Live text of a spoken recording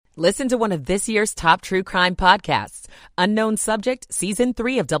Listen to one of this year's top true crime podcasts. Unknown Subject, Season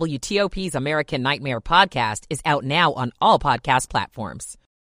 3 of WTOP's American Nightmare podcast is out now on all podcast platforms.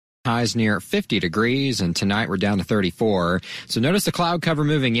 Highs near 50 degrees, and tonight we're down to 34. So notice the cloud cover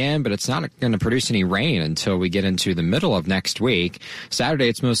moving in, but it's not going to produce any rain until we get into the middle of next week. Saturday,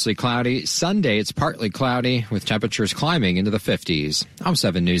 it's mostly cloudy. Sunday, it's partly cloudy, with temperatures climbing into the 50s. I'm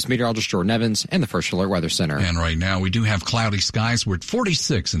 7 News meteorologist Jordan Evans in the First Alert Weather Center. And right now, we do have cloudy skies. We're at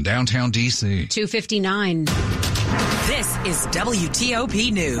 46 in downtown D.C. 2:59. This is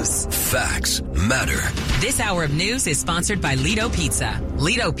WTOP News. Facts matter. This hour of news is sponsored by Lido Pizza.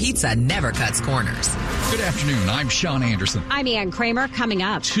 Lido Pizza never cuts corners. Good afternoon. I'm Sean Anderson. I'm Ann Kramer. Coming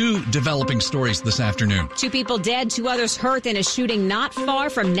up, 2 developing stories this afternoon. 2 people dead, 2 others hurt in a shooting not far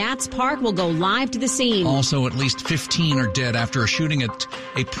from Nats Park. We'll go live to the scene. Also, at least 15 are dead after a shooting at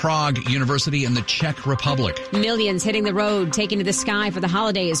a Prague university in the Czech Republic. Millions hitting the road, taking to the sky for the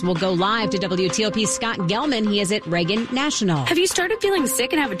holidays. We'll go live to WTOP's Scott Gelman. He is at Reagan National. Have you started feeling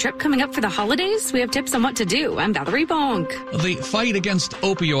sick and have a trip coming up for the holidays? We have tips on what to do. I'm Valerie Bonk. The fight against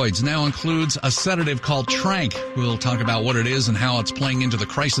opioids now includes a sedative called Trank. We'll talk about what it is and how it's playing into the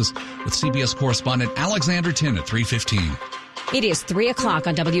crisis with CBS correspondent Alexander Tin at 3:15. It is 3 o'clock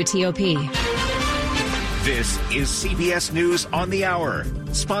on WTOP. This is CBS News on the Hour,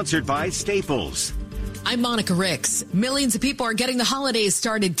 sponsored by Staples. I'm Monica Ricks. Millions of people are getting the holidays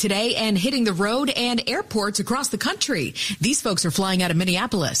started today and hitting the road and airports across the country. These folks are flying out of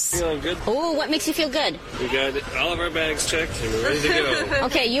Minneapolis. Feeling good. Oh, what makes you feel good? We got all of our bags checked and we're ready to go.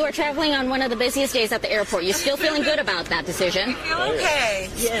 Okay, you are traveling on one of the busiest days at the airport. You still feeling good about that decision? I feel okay.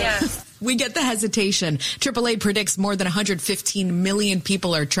 Yes. We get the hesitation. AAA predicts more than 115 million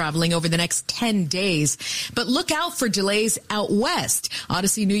people are traveling over the next 10 days. But look out for delays out west.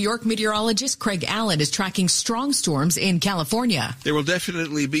 Odyssey, New York meteorologist Craig Allen is tracking strong storms in California. There will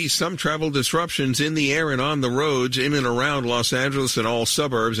definitely be some travel disruptions in the air and on the roads in and around Los Angeles and all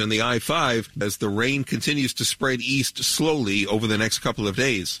suburbs and the I-5 as the rain continues to spread east slowly over the next couple of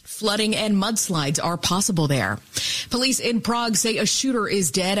days. Flooding and mudslides are possible there. Police in Prague say a shooter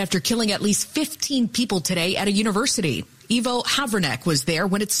is dead after killing at least 15 people today at a university. Ivo Havranek was there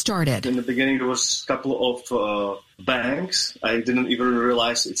when it started. In the beginning, there was a couple of bangs. I didn't even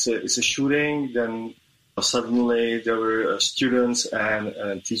realize it's a shooting. Then suddenly there were students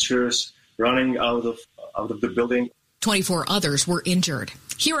and teachers running out of the building. 24 others were injured.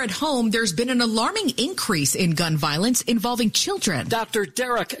 Here at home, there's been an alarming increase in gun violence involving children. Dr.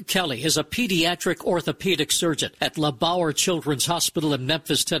 Derek Kelly is a pediatric orthopedic surgeon at LeBauer Children's Hospital in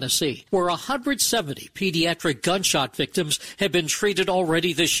Memphis, Tennessee, where 170 pediatric gunshot victims have been treated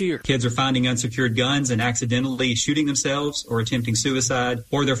already this year. Kids are finding unsecured guns and accidentally shooting themselves or attempting suicide,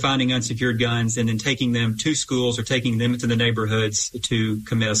 or they're finding unsecured guns and then taking them to schools or taking them into the neighborhoods to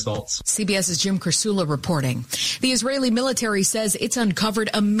commit assaults. CBS's Jim Kursula reporting. The Israeli military says it's uncovered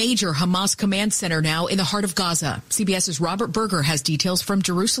a major Hamas command center now in the heart of Gaza. CBS's Robert Berger has details from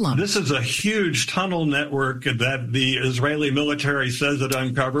Jerusalem. This is a huge tunnel network that the Israeli military says it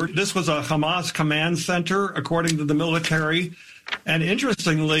uncovered. This was a Hamas command center, according to the military, and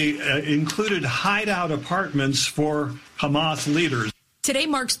interestingly included hideout apartments for Hamas leaders. Today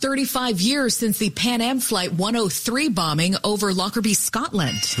marks 35 years since the Pan Am Flight 103 bombing over Lockerbie,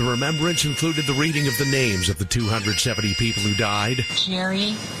 Scotland. The remembrance included the reading of the names of the 270 people who died.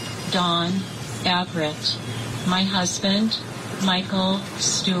 Jerry, Dawn, Everett, my husband, Michael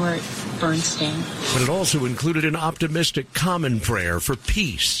Stewart Bernstein. But it also included an optimistic common prayer for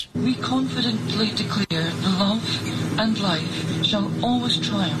peace. We confidently declare the love and life shall always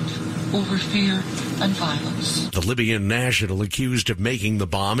triumph over fear and violence. The Libyan national accused of making the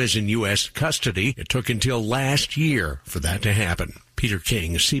bomb is in U.S. custody. It took until last year for that to happen. Peter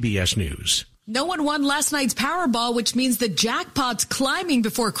King, CBS News. No one won last night's Powerball, which means the jackpot's climbing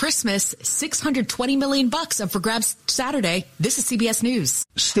before Christmas. $620 million up for grabs Saturday. This is CBS News.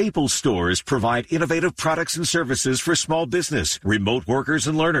 Staples stores provide innovative products and services for small business, remote workers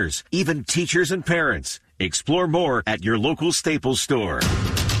and learners, even teachers and parents. Explore more at your local Staples store.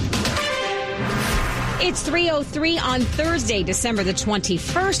 It's 3:03 on Thursday, December the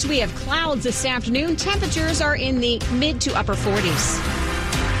 21st. We have clouds this afternoon. Temperatures are in the mid to upper 40s.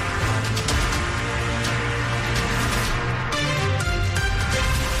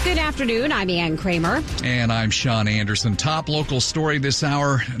 Good afternoon. I'm Ann Kramer. And I'm Sean Anderson. Top local story this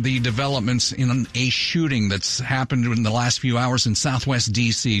hour, the developments in a shooting that's happened in the last few hours in Southwest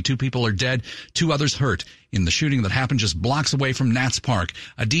D.C. 2 people are dead, 2 others hurt in the shooting that happened just blocks away from Nats Park.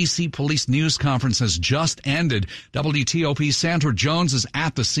 A D.C. police news conference has just ended. WTOP's Sandra Jones is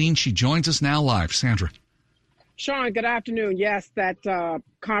at the scene. She joins us now live. Sandra. Sean, good afternoon. Yes, that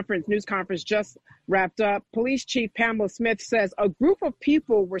news conference just wrapped up. Police Chief Pamela Smith says a group of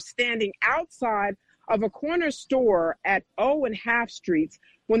people were standing outside of a corner store at O and Half Streets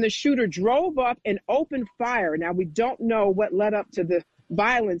when the shooter drove up and opened fire. Now, we don't know what led up to the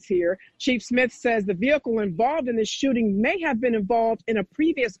violence here. Chief Smith says the vehicle involved in this shooting may have been involved in a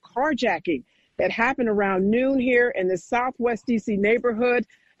previous carjacking that happened around noon here in the Southwest D.C. neighborhood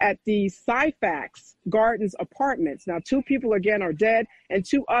at the Syfax Gardens Apartments. Now, 2 people, again, are dead, and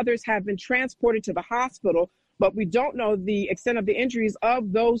 2 others have been transported to the hospital, but we don't know the extent of the injuries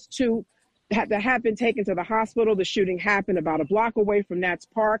of those 2 that have been taken to the hospital. The shooting happened about a block away from Nats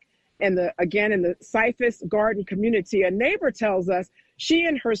Park, and again, in the Syfax Garden community. A neighbor tells us she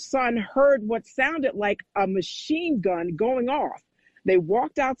and her son heard what sounded like a machine gun going off. They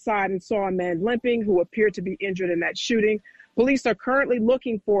walked outside and saw a man limping who appeared to be injured in that shooting. Police are currently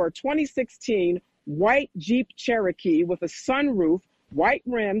looking for a 2016 white Jeep Cherokee with a sunroof, white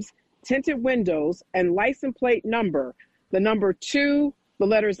rims, tinted windows, and license plate number. The number 2, the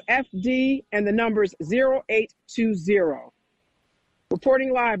letters FD, and the numbers 0820.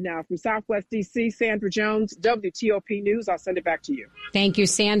 Reporting live now from Southwest D.C., Sandra Jones, WTOP News. I'll send it back to you. Thank you,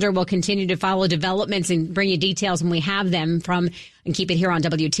 Sandra. We'll continue to follow developments and bring you details when we have them and keep it here on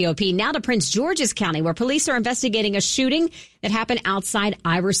WTOP. Now to Prince George's County, where police are investigating a shooting that happened outside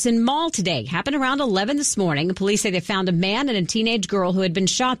Iverson Mall today. Happened around 11 this morning. The police say they found a man and a teenage girl who had been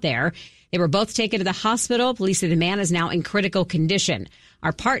shot there. They were both taken to the hospital. Police say the man is now in critical condition.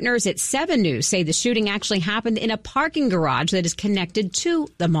 Our partners at 7 News say the shooting actually happened in a parking garage that is connected to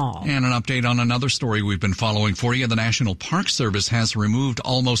the mall. And an update on another story we've been following for you. The National Park Service has removed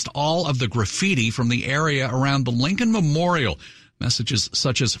almost all of the graffiti from the area around the Lincoln Memorial. Messages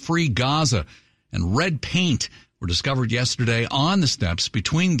such as Free Gaza and red paint were discovered yesterday on the steps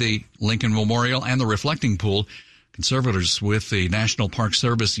between the Lincoln Memorial and the reflecting pool. Conservators with the National Park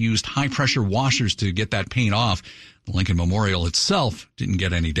Service used high-pressure washers to get that paint off. The Lincoln Memorial itself didn't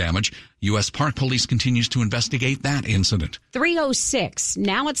get any damage. U.S. Park Police continues to investigate that incident. 3:06.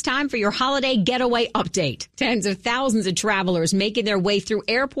 Now it's time for your holiday getaway update. Tens of thousands of travelers making their way through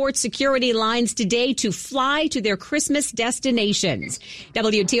airport security lines today to fly to their Christmas destinations.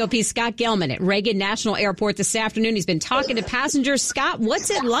 WTOP's Scott Gelman at Reagan National Airport this afternoon. He's been talking to passengers. Scott,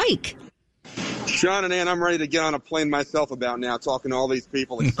 what's it like? Sean and Ann, I'm ready to get on a plane myself about now, talking to all these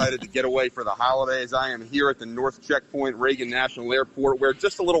people excited to get away for the holidays. I am here at the North Checkpoint, Reagan National Airport, where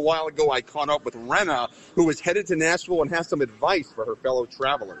just a little while ago I caught up with Renna, who is headed to Nashville and has some advice for her fellow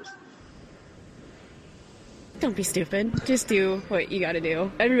travelers. Don't be stupid. Just do what you got to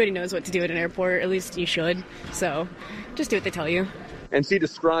do. Everybody knows what to do at an airport, at least you should. So just do what they tell you. And she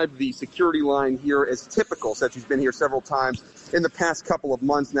described the security line here as typical, said she's been here several times in the past couple of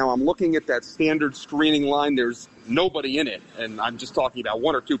months. Now, I'm looking at that standard screening line. There's nobody in it, and I'm just talking about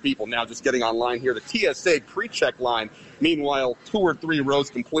 1 or 2 people now just getting online here. The TSA pre-check line, meanwhile, 2 or 3 rows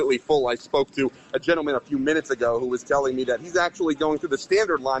completely full. I spoke to a gentleman a few minutes ago who was telling me that he's actually going through the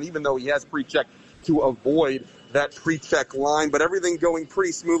standard line, even though he has pre-check, to avoid that pre-check line, but everything going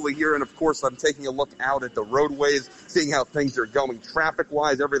pretty smoothly here. And of course, I'm taking a look out at the roadways, seeing how things are going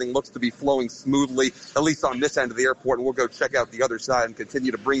traffic-wise. Everything looks to be flowing smoothly, at least on this end of the airport. And we'll go check out the other side and continue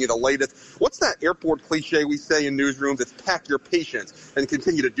to bring you the latest. What's that airport cliche we say in newsrooms? It's pack your patience, and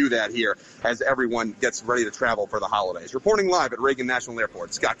continue to do that here as everyone gets ready to travel for the holidays. Reporting live at Reagan National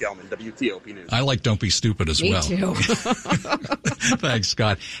Airport, Scott Gelman, WTOP News. I like Don't Be Stupid as well. Me too. Thanks,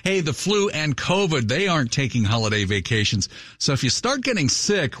 Scott. Hey, the flu and COVID, they aren't taking holiday vacations. So if you start getting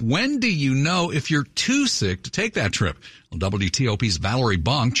sick, when do you know if you're too sick to take that trip? Well, WTOP's Valerie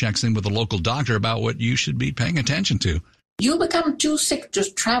Bonk checks in with a local doctor about what you should be paying attention to. You become too sick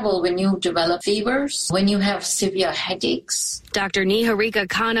to travel when you develop fevers, when you have severe headaches. Dr. Niharika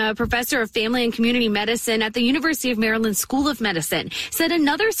Khanna, professor of family and community medicine at the University of Maryland School of Medicine, said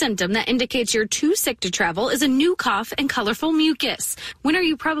another symptom that indicates you're too sick to travel is a new cough and colorful mucus. When are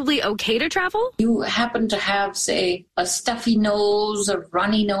you probably okay to travel? You happen to have, say, a stuffy nose, a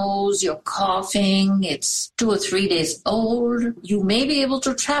runny nose, you're coughing, it's 2 or 3 days old. You may be able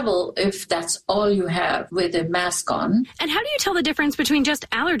to travel if that's all you have with a mask on. And how do you tell the difference between just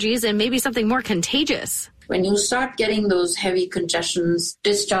allergies and maybe something more contagious? When you start getting those heavy congestions,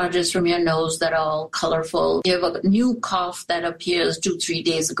 discharges from your nose that are all colorful, you have a new cough that appears 2-3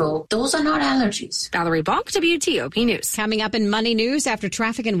 days ago, those are not allergies. Valerie Bonk, WTOP News. Coming up in Money News after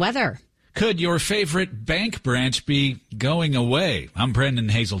traffic and weather. Could your favorite bank branch be going away? I'm Brendan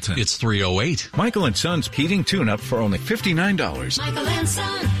Hazelton. It's 3:08. Michael and Son's heating tune-up for only $59. Michael and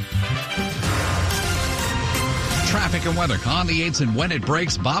Son. traffic and weather on the 8s and when it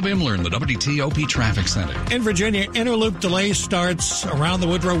breaks. Bob Imler in the WTOP Traffic Center. In Virginia, interloop delay starts around the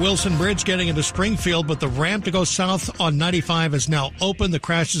Woodrow Wilson Bridge getting into Springfield, but the ramp to go south on 95 is now open. The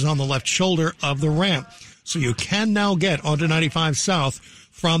crash is on the left shoulder of the ramp. So you can now get onto 95 south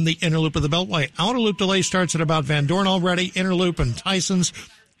from the inner loop of the Beltway. Outer loop delay starts at about Van Dorn already. Inner loop and Tyson's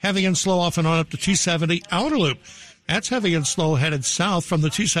heavy and slow off and on up to 270. Outer loop, that's heavy and slow headed south from the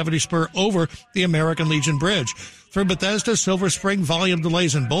 270 spur over the American Legion Bridge. Through Bethesda, Silver Spring, volume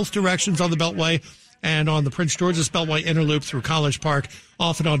delays in both directions on the Beltway and on the Prince George's Beltway inner loop through College Park,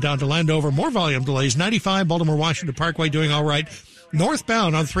 off and on down to Landover. More volume delays. 95 Baltimore-Washington Parkway doing all right.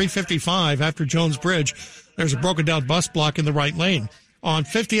 Northbound on 355 after Jones Bridge, there's a broken down bus block in the right lane. On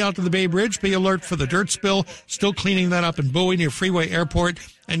 50 out to the Bay Bridge, be alert for the dirt spill. Still cleaning that up in Bowie near Freeway Airport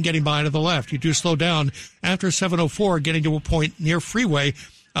and getting by to the left. You do slow down after 704, getting to a point near Freeway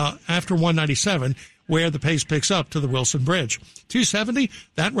after 197, where the pace picks up to the Wilson Bridge. 270,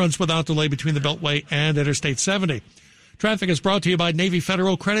 that runs without delay between the Beltway and Interstate 70. Traffic is brought to you by Navy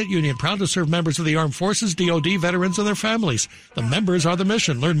Federal Credit Union, proud to serve members of the Armed Forces, DOD, veterans, and their families. The members are the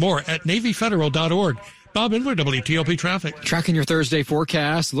mission. Learn more at NavyFederal.org. Bob Inler, WTOP Traffic. Tracking your Thursday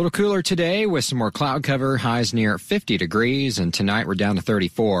forecast. A little cooler today with some more cloud cover. Highs near 50 degrees. And tonight we're down to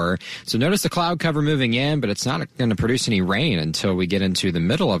 34. So notice the cloud cover moving in, but it's not going to produce any rain until we get into the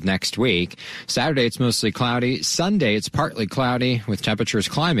middle of next week. Saturday it's mostly cloudy. Sunday it's partly cloudy with temperatures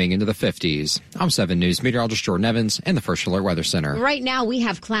climbing into the 50s. I'm 7 News meteorologist Jordan Evans in the First Alert Weather Center. Right now we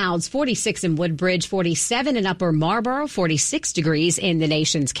have clouds, 46 in Woodbridge, 47 in Upper Marlboro, 46 degrees in the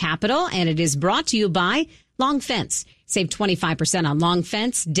nation's capital. And it is brought to you by Long Fence. Save 25% on Long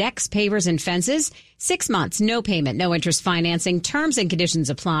Fence, decks, pavers, and fences. 6 months, no payment, no interest financing. Terms and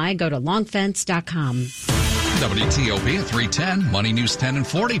conditions apply. Go to longfence.com. WTOP at 310, Money News 10 and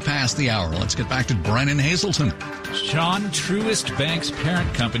 40 past the hour. Let's get back to Brennan Hazelton. Sean Truist Bank's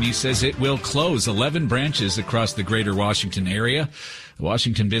parent company says it will close 11 branches across the greater Washington area. The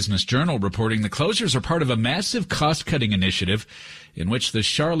Washington Business Journal reporting the closures are part of a massive cost-cutting initiative in which the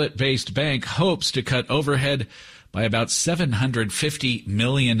Charlotte-based bank hopes to cut overhead by about $750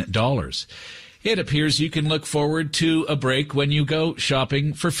 million. It appears you can look forward to a break when you go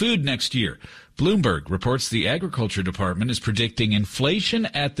shopping for food next year. Bloomberg reports the Agriculture Department is predicting inflation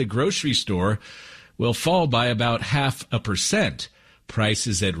at the grocery store will fall by about 0.5%.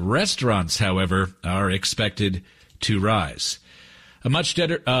 Prices at restaurants, however, are expected to rise. A much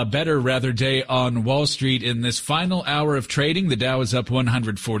better day on Wall Street in this final hour of trading. The Dow is up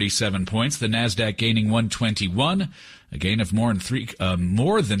 147 points. The Nasdaq gaining 121, a gain of more than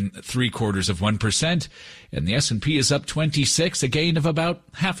 0.75%, and the S&P is up 26, a gain of about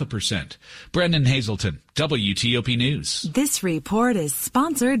 0.5%. Brendan Hazelton, WTOP News. This report is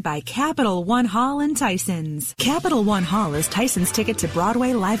sponsored by Capital One Hall and Tyson's. Capital One Hall is Tyson's ticket to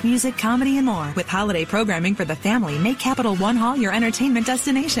Broadway, live music, comedy, and more. With holiday programming for the family, make Capital One Hall your entertainment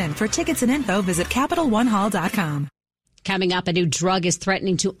destination. For tickets and info, visit CapitalOneHall.com. Coming up, a new drug is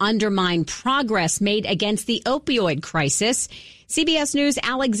threatening to undermine progress made against the opioid crisis. CBS News'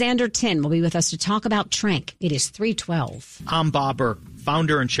 Alexander Tin will be with us to talk about Trank. It is 3:12. I'm Bob Burke,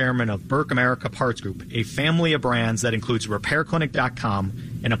 founder and chairman of Burke America Parts Group, a family of brands that includes RepairClinic.com,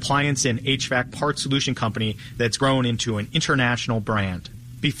 an appliance and HVAC parts solution company that's grown into an international brand.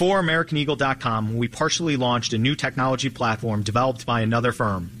 Before AmericanEagle.com, we partially launched a new technology platform developed by another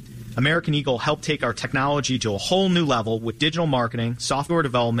firm. American Eagle helped take our technology to a whole new level with digital marketing, software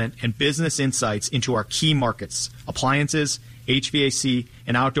development, and business insights into our key markets, appliances, HVAC,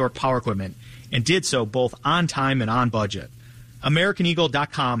 and outdoor power equipment, and did so both on time and on budget.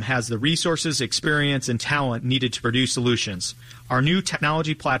 AmericanEagle.com has the resources, experience, and talent needed to produce solutions. Our new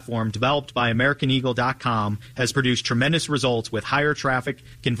technology platform, developed by AmericanEagle.com, has produced tremendous results with higher traffic,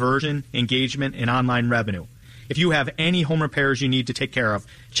 conversion, engagement, and online revenue. If you have any home repairs you need to take care of,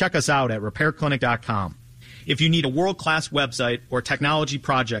 check us out at RepairClinic.com. If you need a world-class website or technology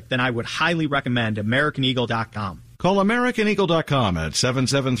project, then I would highly recommend AmericanEagle.com. Call AmericanEagle.com at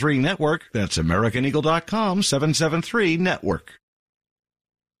 773-NETWORK. That's AmericanEagle.com, 773-NETWORK.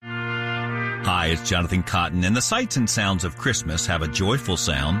 Hi, it's Jonathan Cotton, and the sights and sounds of Christmas have a joyful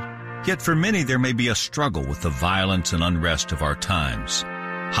sound. Yet for many, there may be a struggle with the violence and unrest of our times.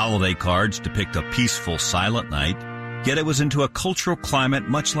 Holiday cards depict a peaceful, silent night, yet it was into a cultural climate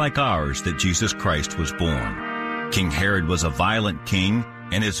much like ours that Jesus Christ was born. King Herod was a violent king,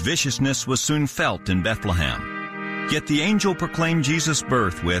 and his viciousness was soon felt in Bethlehem. Yet the angel proclaimed Jesus'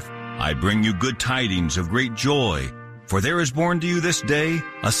 birth with, "I bring you good tidings of great joy, for there is born to you this day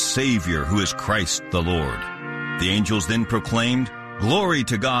a Savior who is Christ the Lord." The angels then proclaimed, Glory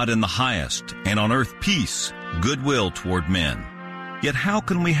to God in the highest, and on earth peace, goodwill toward men. Yet how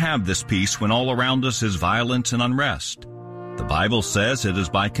can we have this peace when all around us is violence and unrest? The Bible says it is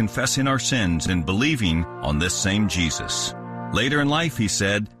by confessing our sins and believing on this same Jesus. Later in life, he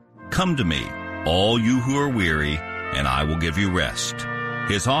said, "Come to me, all you who are weary, and I will give you rest."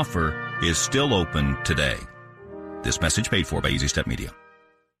 His offer is still open today. This message paid for by Easy Step Media.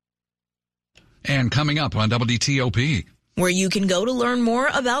 And coming up on WTOP, where you can go to learn more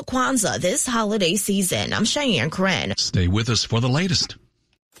about Kwanzaa this holiday season. I'm Cheyenne Kren. Stay with us for the latest.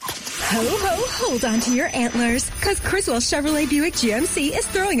 Ho, ho, hold on to your antlers, because Criswell Chevrolet Buick GMC is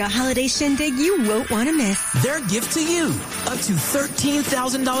throwing a holiday shindig you won't want to miss. Their gift to you, up to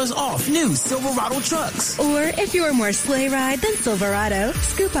 $13,000 off new Silverado trucks. Or if you're more sleigh ride than Silverado,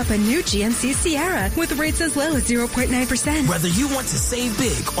 scoop up a new GMC Sierra with rates as low as 0.9%. Whether you want to save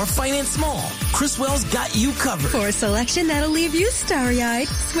big or finance small, Criswell's got you covered. For a selection that'll leave you starry-eyed,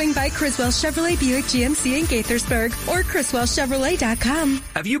 swing by Criswell Chevrolet Buick GMC in Gaithersburg or CriswellChevrolet.com.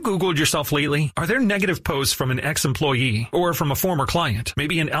 Have you Googled yourself lately? Are there negative posts from an ex-employee or from a former client?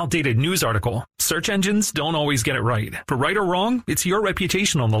 Maybe an outdated news article? Search engines don't always get it right. For right or wrong, it's your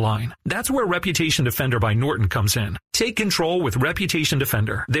reputation on the line. That's where Reputation Defender by Norton comes in. Take control with Reputation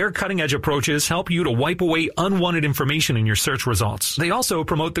Defender. Their cutting-edge approaches help you to wipe away unwanted information in your search results. They also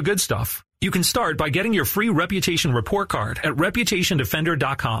promote the good stuff. You can start by getting your free reputation report card at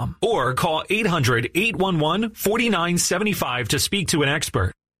reputationdefender.com or call 800-811-4975 to speak to an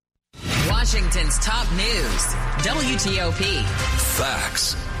expert. Washington's top news, WTOP.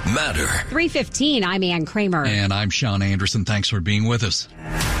 Facts matter. 3:15, I'm Ann Kramer. And I'm Sean Anderson. Thanks for being with us.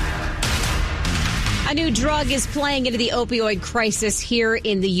 A new drug is playing into the opioid crisis here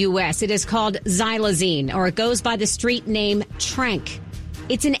in the U.S. It is called xylazine, or it goes by the street name Tranq.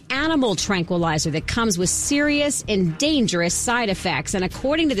 It's an animal tranquilizer that comes with serious and dangerous side effects. And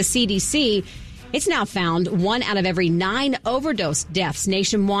according to the CDC, it's now found 1 out of every 9 overdose deaths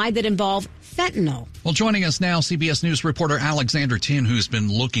nationwide that involve fentanyl. Well, joining us now, CBS News reporter Alexander Tin, who's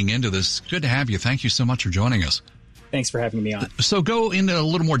been looking into this. Good to have you. Thank you so much for joining us. Thanks for having me on. So go into a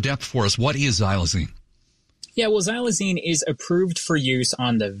little more depth for us. What is xylazine? Yeah, well, xylazine is approved for use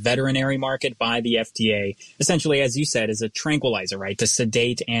on the veterinary market by the FDA. Essentially, as you said, is a tranquilizer, right, to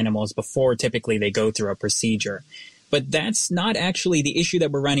sedate animals before typically they go through a procedure. But that's not actually the issue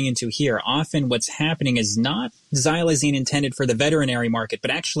that we're running into here. Often what's happening is not xylazine intended for the veterinary market,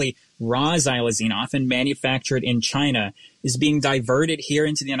 but actually raw xylazine, often manufactured in China, is being diverted here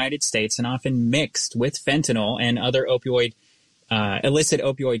into the United States and often mixed with fentanyl and other illicit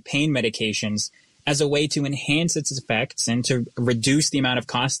opioid pain medications as a way to enhance its effects and to reduce the amount of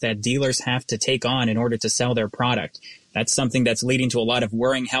cost that dealers have to take on in order to sell their product. That's something that's leading to a lot of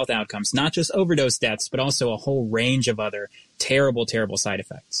worrying health outcomes, not just overdose deaths, but also a whole range of other terrible, terrible side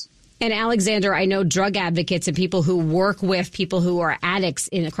effects. And Alexander, I know drug advocates and people who work with people who are addicts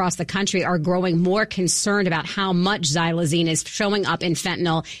across the country are growing more concerned about how much xylazine is showing up in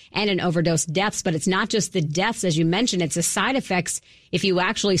fentanyl and in overdose deaths. But it's not just the deaths, as you mentioned, it's the side effects if you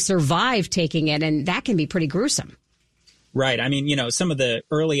actually survive taking it. And that can be pretty gruesome. Right. I mean, some of the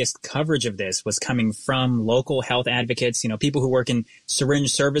earliest coverage of this was coming from local health advocates, people who work in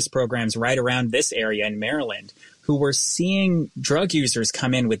syringe service programs right around this area in Maryland, who were seeing drug users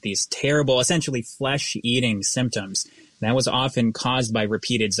come in with these terrible, essentially flesh-eating symptoms. That was often caused by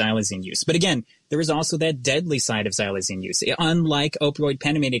repeated xylazine use. But again, there is also that deadly side of xylazine use. Unlike opioid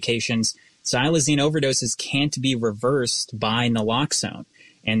pen medications, xylazine overdoses can't be reversed by naloxone.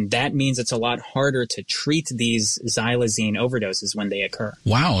 And that means it's a lot harder to treat these xylazine overdoses when they occur.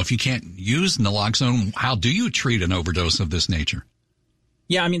 Wow. If you can't use naloxone, how do you treat an overdose of this nature?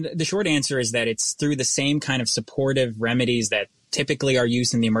 Yeah, I mean, the short answer is that it's through the same kind of supportive remedies that typically are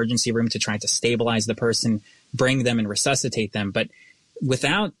used in the emergency room to try to stabilize the person, bring them and resuscitate them. But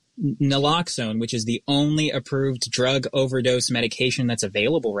without naloxone, which is the only approved drug overdose medication that's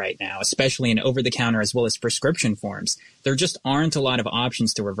available right now, especially in over-the-counter as well as prescription forms, there just aren't a lot of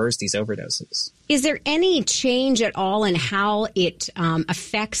options to reverse these overdoses. Is there any change at all in how it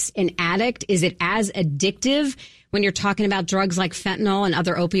affects an addict? Is it as addictive when you're talking about drugs like fentanyl and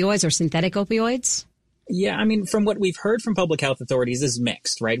other opioids or synthetic opioids? Yeah, I mean, from what we've heard from public health authorities is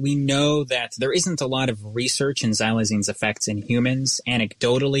mixed, right? We know that there isn't a lot of research in xylazine's effects in humans.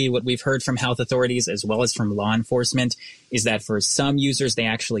 Anecdotally, what we've heard from health authorities as well as from law enforcement is that for some users, they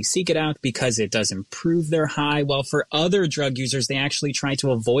actually seek it out because it does improve their high, while for other drug users, they actually try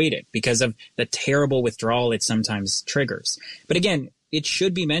to avoid it because of the terrible withdrawal it sometimes triggers. But again, it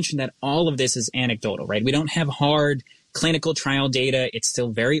should be mentioned that all of this is anecdotal, right? We don't have hard clinical trial data. It's still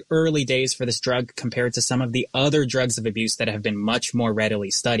very early days for this drug compared to some of the other drugs of abuse that have been much more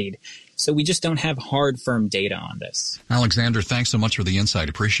readily studied. So we just don't have hard, firm data on this. Alexander, thanks so much for the insight.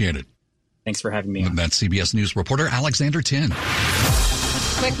 Appreciate it. Thanks for having me on. That's CBS News reporter Alexander Tin.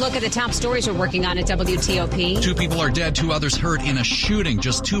 Quick look at the top stories we're working on at WTOP. 2 people are dead, 2 others hurt in a shooting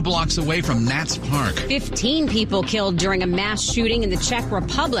just 2 blocks away from Nats Park. 15 people killed during a mass shooting in the Czech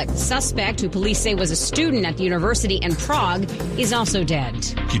Republic. The suspect, who police say was a student at the university in Prague, is also dead.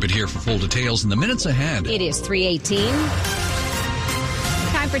 Keep it here for full details in the minutes ahead. It is 3:18.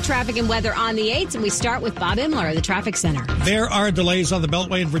 Time for traffic and weather on the 8th, and we start with Bob Imler at the Traffic Center. There are delays on the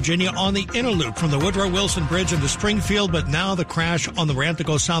Beltway in Virginia on the inner loop from the Woodrow Wilson Bridge into Springfield, but now the crash on the ramp to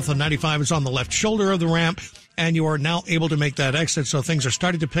go south on 95 is on the left shoulder of the ramp, and you are now able to make that exit, so things are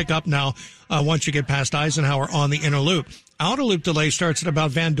starting to pick up now once you get past Eisenhower on the inner loop. Outer loop delay starts at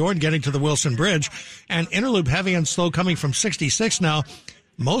about Van Dorn getting to the Wilson Bridge, and inner loop heavy and slow coming from 66 now,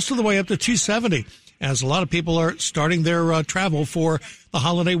 most of the way up to 270. As a lot of people are starting their travel for the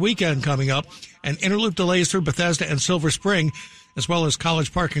holiday weekend coming up. And interloop delays through Bethesda and Silver Spring, as well as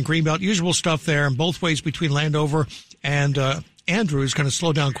College Park and Greenbelt. Usual stuff there, and both ways between Landover and Andrews going to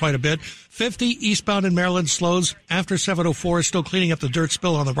slow down quite a bit. 50 eastbound in Maryland slows after 704, still cleaning up the dirt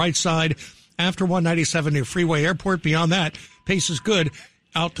spill on the right side. After 197 near Freeway Airport, beyond that, pace is good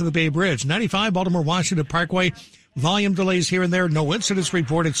out to the Bay Bridge. 95 Baltimore-Washington Parkway, volume delays here and there. No incidents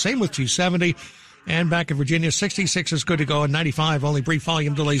reported. Same with 270. And back in Virginia, 66 is good to go, and 95, only brief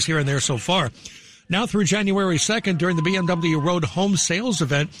volume delays here and there so far. Now through January 2nd, during the BMW Road Home Sales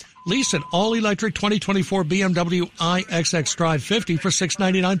Event, lease an all-electric 2024 BMW iX Drive 50 for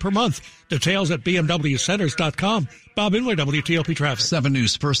 $699 per month. Details at bmwcenters.com. Bob Imler, WTOP Traffic. 7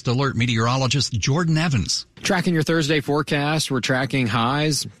 News First Alert meteorologist Jordan Evans. Tracking your Thursday forecast, we're tracking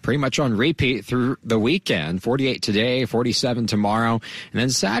highs pretty much on repeat through the weekend. 48 today, 47 tomorrow, and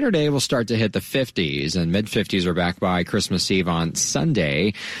then Saturday we'll start to hit the 50s, and mid-50s are back by Christmas Eve on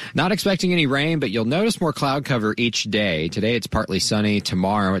Sunday. Not expecting any rain, but you'll notice more cloud cover each day. Today it's partly sunny,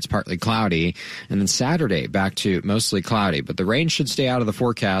 tomorrow it's partly cloudy, and then Saturday back to mostly cloudy, but the rain should stay out of the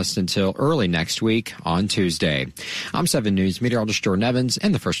forecast until early next week on Tuesday. I'm 7 News meteorologist Jordan Evans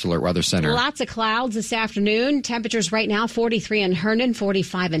in the First Alert Weather Center. Lots of clouds this afternoon. Temperatures right now 43 in Herndon,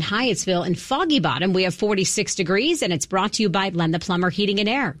 45 in Hyattsville, and Foggy Bottom we have 46 degrees, and it's brought to you by Len the Plumber Heating and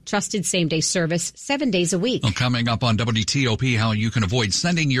Air. Trusted same-day service 7 days a week. Well, coming up on WTOP, how you can avoid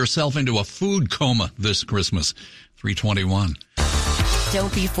sending yourself into a food coma this Christmas. 321.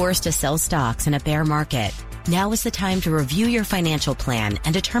 Don't be forced to sell stocks in a bear market. Now is the time to review your financial plan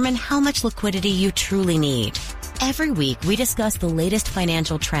and determine how much liquidity you truly need. Every week, we discuss the latest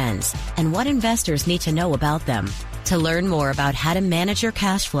financial trends and what investors need to know about them. To learn more about how to manage your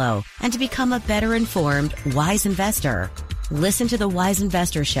cash flow and to become a better informed, wise investor, listen to The Wise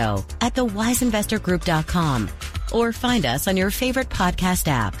Investor Show at thewiseinvestorgroup.com or find us on your favorite podcast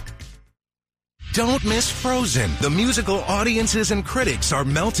app. Don't miss Frozen, the musical audiences and critics are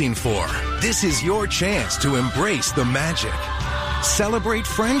melting for. This is your chance to embrace the magic, celebrate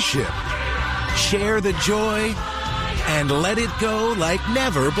friendship, share the joy, and let it go like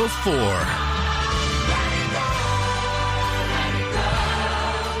never before.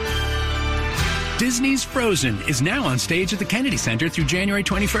 Disney's Frozen is now on stage at the Kennedy Center through January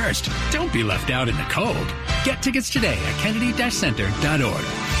 21st. Don't be left out in the cold. Get tickets today at kennedy-center.org.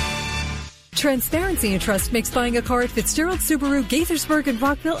 Transparency and trust makes buying a car at Fitzgerald Subaru, Gaithersburg, and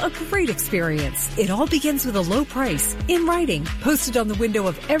Rockville a great experience. It all begins with a low price, in writing, posted on the window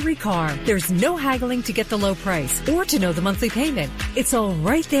of every car. There's no haggling to get the low price or to know the monthly payment. It's all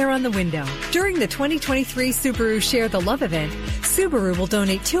right there on the window. During the 2023 Subaru Share the Love event, Subaru will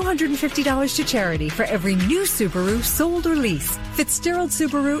donate $250 to charity for every new Subaru sold or leased. Fitzgerald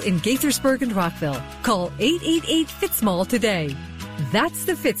Subaru in Gaithersburg and Rockville. Call 888-FITZMALL today. That's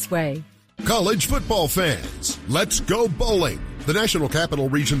the Fitz way. College football fans, let's go bowling. The National Capital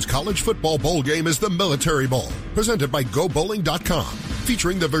Region's college football bowl game is the Military Bowl, presented by GoBowling.com,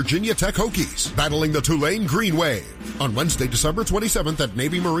 featuring the Virginia Tech Hokies battling the Tulane Green Wave on Wednesday, December 27th at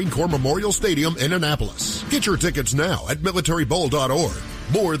Navy Marine Corps Memorial Stadium in Annapolis. Get your tickets now at militarybowl.org.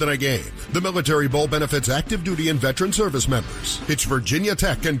 More than a game, the Military Bowl benefits active duty and veteran service members. It's Virginia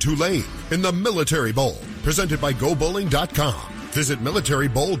Tech and Tulane in the Military Bowl, presented by GoBowling.com. Visit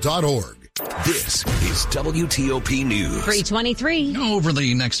militarybowl.org. This is WTOP News. 323. Over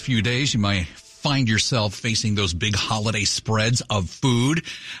the next few days, you might find yourself facing those big holiday spreads of food.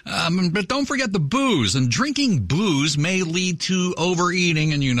 But don't forget the booze. And drinking booze may lead to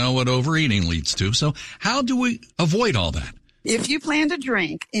overeating, and you know what overeating leads to. So how do we avoid all that? If you plan to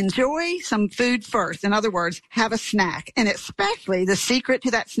drink, enjoy some food first. In other words, have a snack. And especially the secret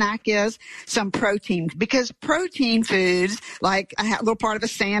to that snack is some protein, because protein foods, like a little part of a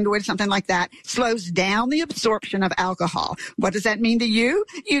sandwich, something like that, slows down the absorption of alcohol. What does that mean to you?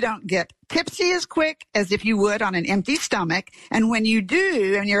 You don't get tipsy as quick as if you would on an empty stomach. And when you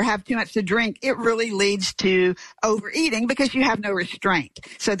do and you have too much to drink, it really leads to overeating because you have no restraint.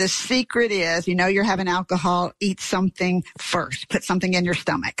 So the secret is, you're having alcohol, eat something first. Put something in your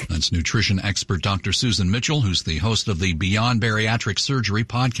stomach. That's nutrition expert Dr. Susan Mitchell, who's the host of the Beyond Bariatric Surgery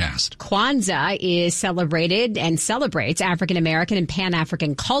podcast. Kwanzaa is celebrated and celebrates African American and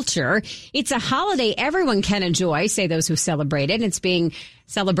Pan-African culture. It's a holiday everyone can enjoy, say those who celebrate it. It's being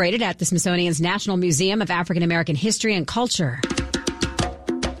celebrated at the Smithsonian's National Museum of African American History and Culture.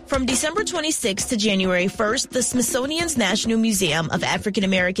 From December 26th to January 1st, the Smithsonian's National Museum of African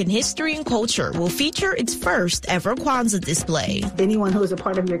American History and Culture will feature its first ever Kwanzaa display. Anyone who is a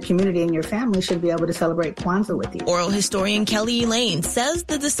part of your community and your family should be able to celebrate Kwanzaa with you. Oral historian Kelly Elaine says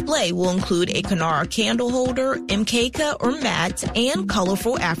the display will include a Kinara candle holder, mkeka or mat, and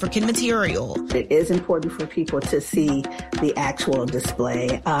colorful African material. It is important for people to see the actual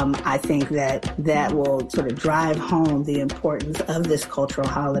display. I think that will sort of drive home the importance of this cultural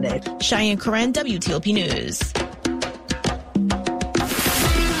holiday. Cheyenne Coran, WTOP News.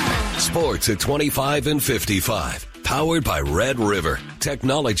 Sports at 25 and 55. Powered by Red River.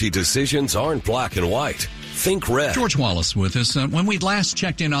 Technology decisions aren't black and white. Think red. George Wallace with us. When we last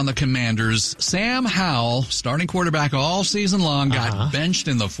checked in on the Commanders, Sam Howell, starting quarterback all season long, got benched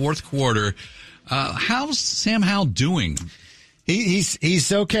in the fourth quarter. How's Sam Howell doing?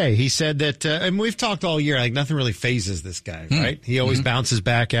 He's okay. He said that, and we've talked all year, like nothing really phases this guy, right? He always bounces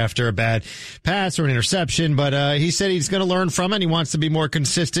back after a bad pass or an interception, but he said he's going to learn from it. And he wants to be more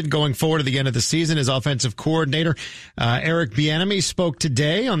consistent going forward at the end of the season. His offensive coordinator, Eric Bieniemy, spoke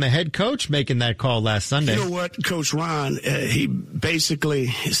today on the head coach, making that call last Sunday. You know what, Coach Ron, he basically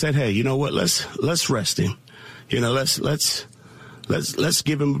said, hey, you know what, let's rest him. Let's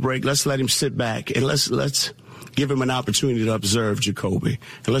give him a break. Let's let him sit back, and let's give him an opportunity to observe Jacoby.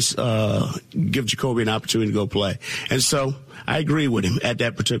 And let's give Jacoby an opportunity to go play. And so I agree with him at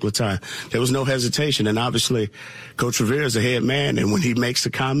that particular time. There was no hesitation. And obviously, Coach Rivera is a head man. And when he makes the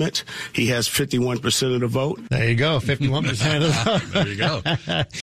comment, he has 51% of the vote. There you go, 51% of the vote. There you go.